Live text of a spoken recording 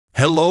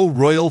Hello,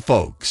 royal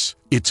folks.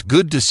 It's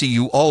good to see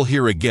you all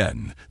here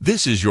again.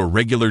 This is your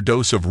regular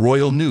dose of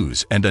royal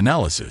news and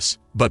analysis.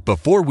 But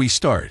before we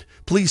start,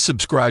 please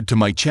subscribe to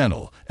my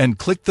channel and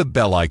click the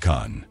bell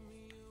icon.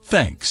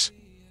 Thanks.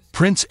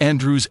 Prince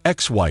Andrew's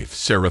ex-wife,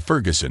 Sarah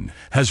Ferguson,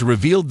 has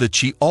revealed that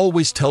she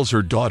always tells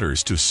her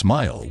daughters to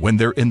smile when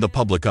they're in the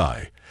public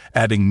eye,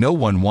 adding no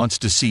one wants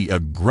to see a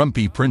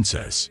grumpy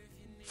princess.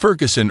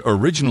 Ferguson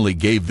originally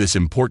gave this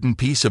important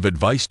piece of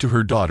advice to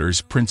her daughters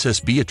Princess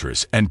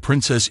Beatrice and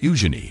Princess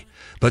Eugenie,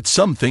 but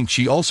some think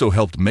she also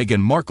helped Meghan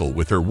Markle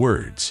with her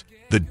words.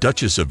 The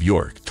Duchess of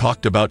York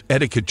talked about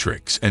etiquette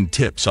tricks and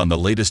tips on the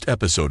latest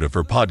episode of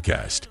her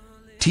podcast,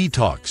 Tea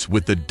Talks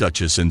with the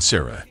Duchess and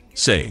Sarah,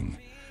 saying,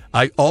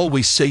 "I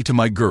always say to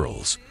my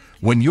girls,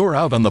 when you're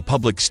out on the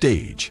public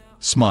stage,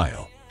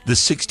 smile." The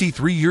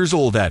 63 years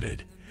old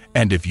added,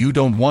 "And if you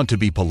don't want to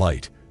be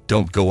polite,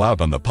 don't go out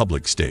on the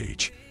public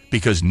stage.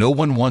 Because no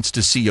one wants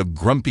to see a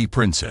grumpy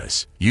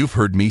princess. You've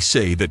heard me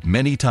say that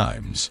many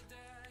times."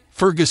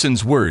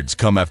 Ferguson's words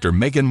come after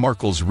Meghan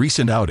Markle's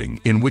recent outing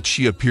in which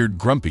she appeared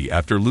grumpy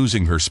after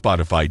losing her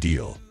Spotify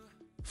deal.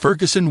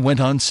 Ferguson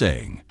went on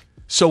saying,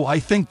 "So I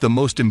think the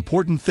most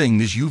important thing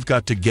is you've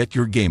got to get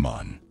your game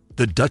on."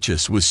 The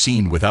Duchess was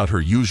seen without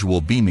her usual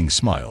beaming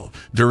smile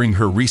during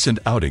her recent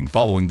outing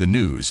following the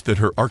news that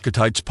her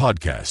Archetypes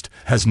podcast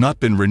has not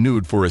been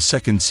renewed for a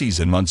second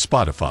season on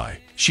Spotify.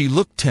 She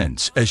looked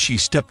tense as she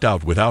stepped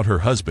out without her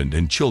husband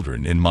and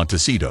children in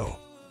Montecito.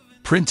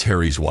 Prince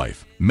Harry's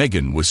wife,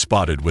 Meghan, was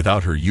spotted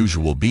without her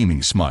usual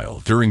beaming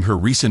smile during her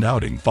recent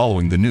outing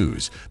following the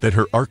news that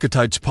her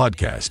Archetypes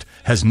podcast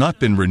has not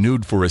been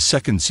renewed for a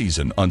second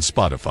season on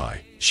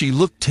Spotify. She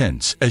looked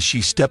tense as she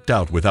stepped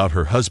out without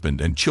her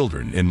husband and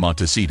children in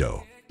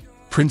Montecito.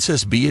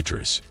 Princess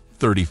Beatrice,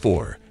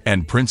 34,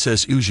 and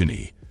Princess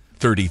Eugenie,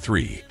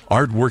 33, are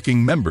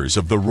hard-working members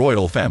of the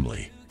royal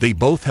family. They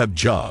both have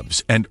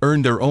jobs and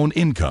earn their own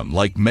income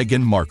like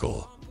Meghan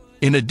Markle.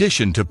 In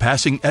addition to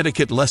passing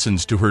etiquette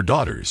lessons to her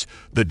daughters,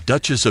 the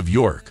Duchess of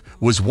York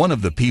was one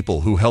of the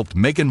people who helped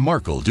Meghan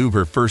Markle do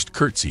her first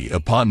curtsy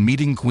upon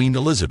meeting Queen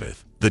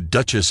Elizabeth. The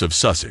Duchess of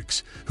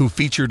Sussex, who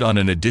featured on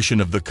an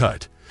edition of The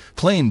Cut,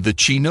 claimed that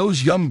she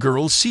knows young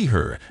girls see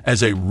her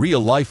as a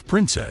real-life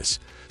princess,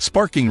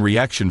 sparking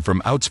reaction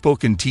from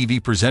outspoken TV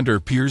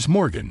presenter Piers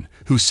Morgan,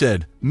 who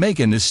said,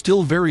 "Meghan is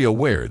still very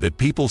aware that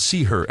people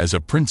see her as a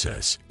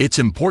princess. It's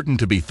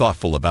important to be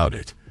thoughtful about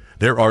it.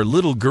 There are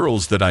little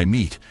girls that I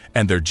meet,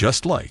 and they're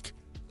just like,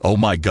 oh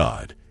my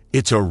God,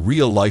 it's a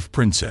real-life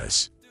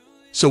princess."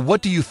 So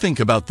what do you think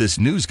about this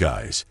news,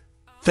 guys?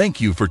 Thank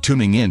you for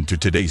tuning in to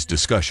today's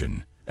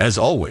discussion. As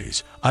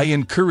always, I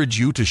encourage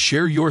you to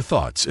share your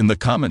thoughts in the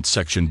comments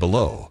section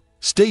below.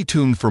 Stay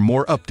tuned for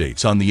more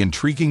updates on the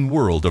intriguing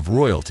world of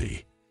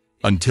royalty.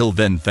 Until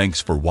then, thanks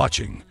for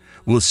watching.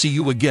 We'll see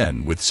you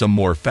again with some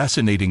more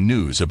fascinating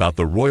news about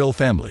the royal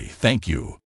family. Thank you.